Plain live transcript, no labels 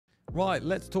Right,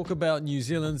 let's talk about New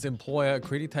Zealand's employer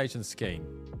accreditation scheme.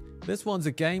 This one's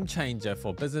a game changer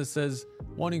for businesses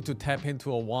wanting to tap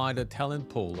into a wider talent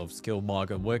pool of skilled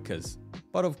migrant workers.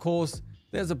 But of course,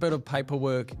 there's a bit of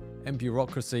paperwork and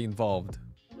bureaucracy involved.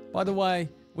 By the way,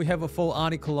 we have a full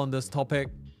article on this topic,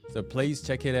 so please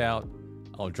check it out.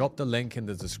 I'll drop the link in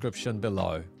the description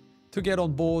below. To get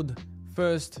on board,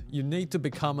 first, you need to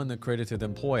become an accredited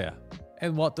employer.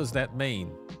 And what does that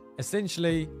mean?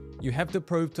 Essentially, you have to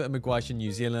prove to Immigration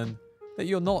New Zealand that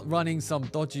you're not running some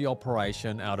dodgy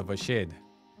operation out of a shed.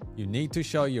 You need to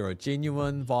show you're a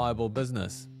genuine, viable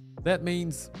business. That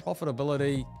means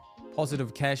profitability,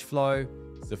 positive cash flow,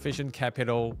 sufficient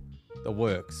capital, the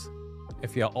works.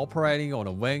 If you're operating on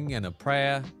a wing and a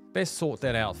prayer, best sort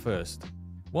that out first.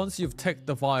 Once you've ticked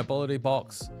the viability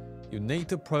box, you need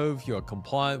to prove you're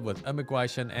compliant with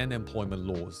immigration and employment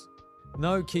laws.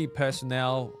 No key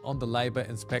personnel on the Labour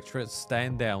Inspectorate's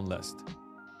stand-down list.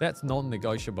 That's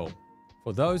non-negotiable.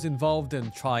 For those involved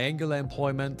in triangular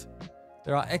employment,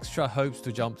 there are extra hoops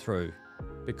to jump through.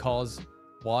 Because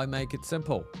why make it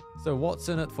simple? So what's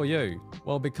in it for you?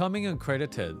 Well, becoming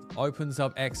accredited opens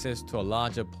up access to a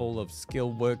larger pool of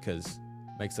skilled workers,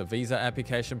 makes a visa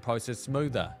application process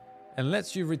smoother, and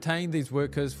lets you retain these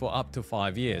workers for up to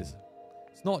 5 years.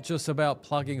 It's not just about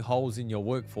plugging holes in your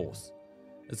workforce.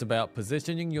 It's about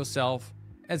positioning yourself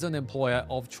as an employer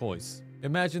of choice.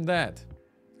 Imagine that.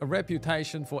 A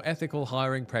reputation for ethical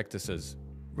hiring practices.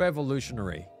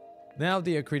 Revolutionary. Now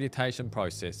the accreditation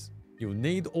process. You'll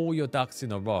need all your ducks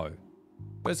in a row.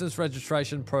 Business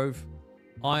registration proof,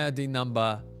 IRD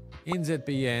number,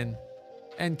 NZBN,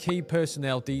 and key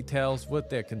personnel details with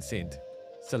their consent.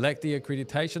 Select the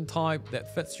accreditation type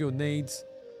that fits your needs,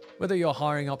 whether you're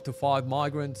hiring up to 5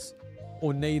 migrants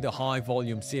or need a high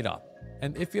volume setup.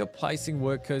 And if you're placing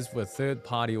workers with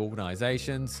third-party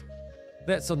organizations,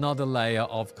 that's another layer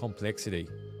of complexity.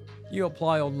 You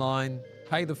apply online,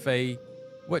 pay the fee,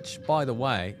 which, by the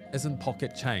way, isn't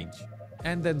pocket change,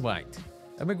 and then wait.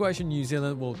 Immigration New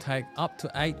Zealand will take up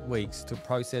to 8 weeks to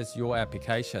process your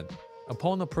application.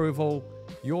 Upon approval,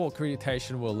 your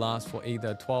accreditation will last for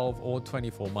either 12 or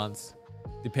 24 months,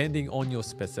 depending on your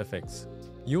specifics.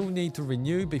 You'll need to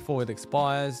renew before it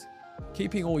expires,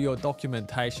 keeping all your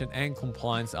documentation and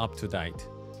compliance up to date.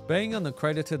 Being an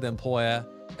accredited employer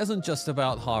isn't just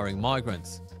about hiring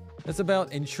migrants. It's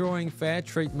about ensuring fair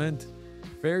treatment,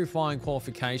 verifying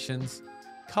qualifications,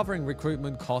 covering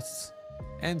recruitment costs,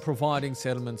 and providing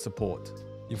settlement support.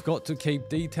 You've got to keep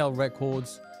detailed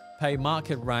records, pay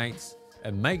market rates,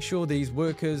 and make sure these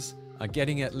workers are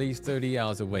getting at least 30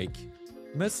 hours a week.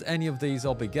 Miss any of these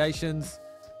obligations,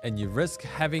 and you risk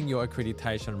having your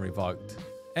accreditation revoked.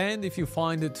 And if you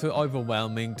find it too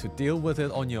overwhelming to deal with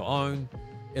it on your own,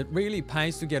 it really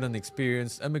pays to get an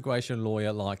experienced immigration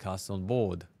lawyer like us on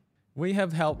board. We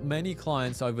have helped many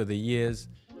clients over the years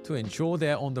to ensure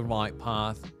they're on the right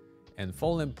path, and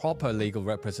full and proper legal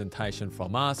representation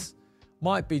from us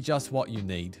might be just what you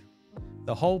need.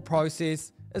 The whole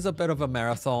process is a bit of a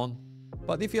marathon,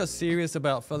 but if you're serious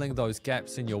about filling those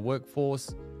gaps in your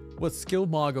workforce with skilled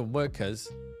migrant workers,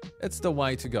 it's the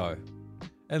way to go.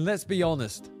 And let's be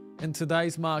honest, in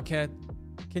today's market,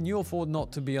 can you afford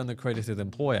not to be an accredited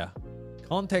employer?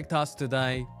 Contact us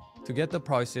today to get the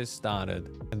process started.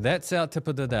 And that's our tip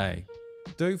of the day.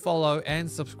 Do follow and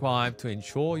subscribe to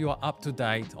ensure you are up to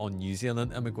date on New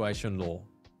Zealand immigration law.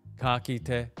 Ka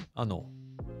kite anō.